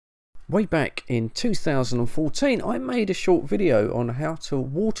Way back in 2014, I made a short video on how to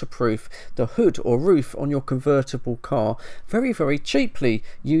waterproof the hood or roof on your convertible car very cheaply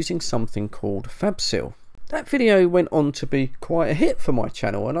using something called FabSeal. That video went on to be quite a hit for my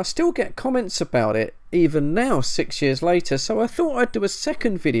channel, and I still get comments about it even now 6 years later, so I thought I'd do a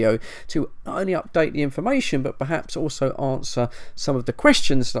second video to not only update the information but perhaps also answer some of the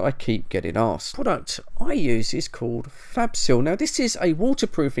questions that I keep getting asked. The product I use is called FabSeal. Now this is a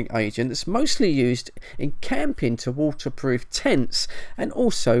waterproofing agent that's mostly used in camping to waterproof tents and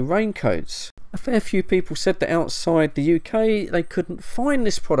also raincoats. A fair few people said that outside the UK they couldn't find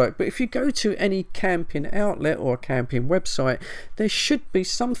this product, but if you go to any camping outlet or a camping website, there should be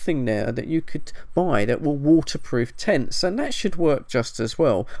something there that you could buy that will waterproof tents, and that should work just as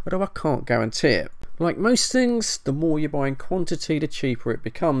well, although I can't guarantee it. Like most things, the more you buy in quantity, the cheaper it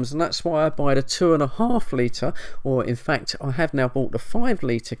becomes, and that's why I buy the 2.5 litre, or in fact I have now bought the 5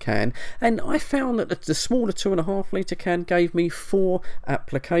 litre can, and I found that the smaller 2.5 litre can gave me 4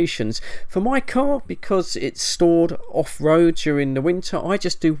 applications. For my car, because it's stored off-road during the winter, I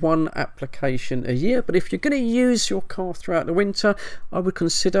just do 1 application a year, but if you're going to use your car throughout the winter, I would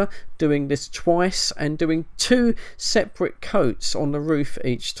consider doing this twice and doing 2 separate coats on the roof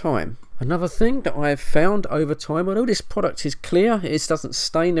each time. Another thing that I have found over time, although this product is clear, it doesn't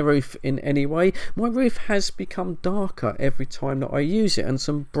stain the roof in any way, my roof has become darker every time that I use it, and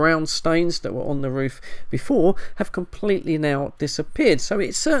some brown stains that were on the roof before have completely now disappeared, so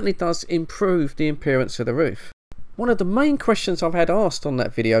it certainly does improve the appearance of the roof. One of the main questions I've had asked on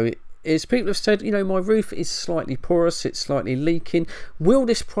that video is people have said, you know, my roof is slightly porous, it's slightly leaking, will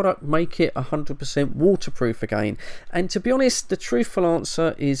this product make it 100% waterproof again? And to be honest, the truthful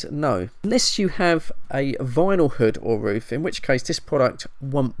answer is no, unless you have a vinyl hood or roof, in which case this product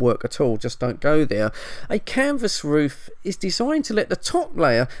won't work at all, just don't go there. A canvas roof is designed to let the top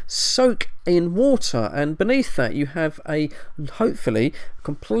layer soak in water, and beneath that you have a hopefully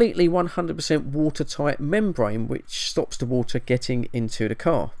completely 100% watertight membrane which stops the water getting into the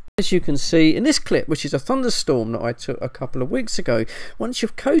car. As you can see in this clip, which is a thunderstorm that I took a couple of weeks ago, once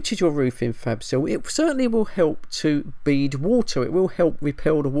you've coated your roof in FabSeal, it certainly will help to bead water. It will help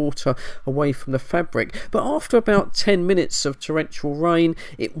repel the water away from the fabric. But after about 10 minutes of torrential rain,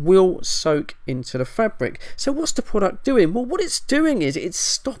 it will soak into the fabric. So what's the product doing? Well, what it's doing is it's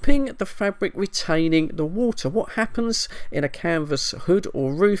stopping the fabric retaining the water. What happens in a canvas hood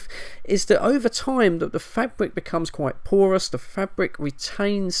or roof is that over time the fabric becomes quite porous, the fabric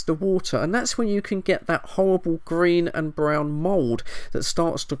retains the water, and that's when you can get that horrible green and brown mold that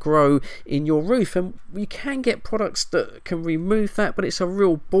starts to grow in your roof. And you can get products that can remove that, but it's a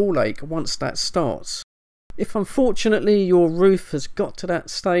real ball ache once that starts. If unfortunately your roof has got to that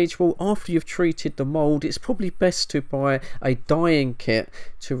stage, well, after you've treated the mold, it's probably best to buy a dyeing kit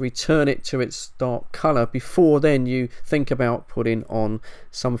to return it to its dark colour before then you think about putting on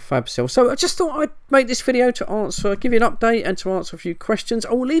some FabSeal. So I just thought I'd make this video to give you an update and to answer a few questions.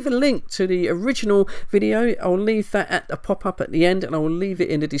 I will leave a link to the original video. I'll leave that at the pop-up at the end, and I will leave it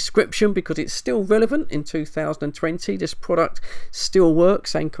in the description because it's still relevant in 2020. This product still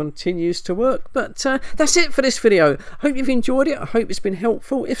works and continues to work. But that's it for this video. I hope you've enjoyed it. I hope it's been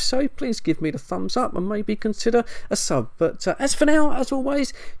helpful. If so, please give me the thumbs up and maybe consider a sub. But as for now, as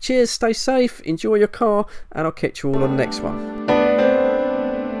always, cheers, stay safe, enjoy your car, and I'll catch you all on the next one.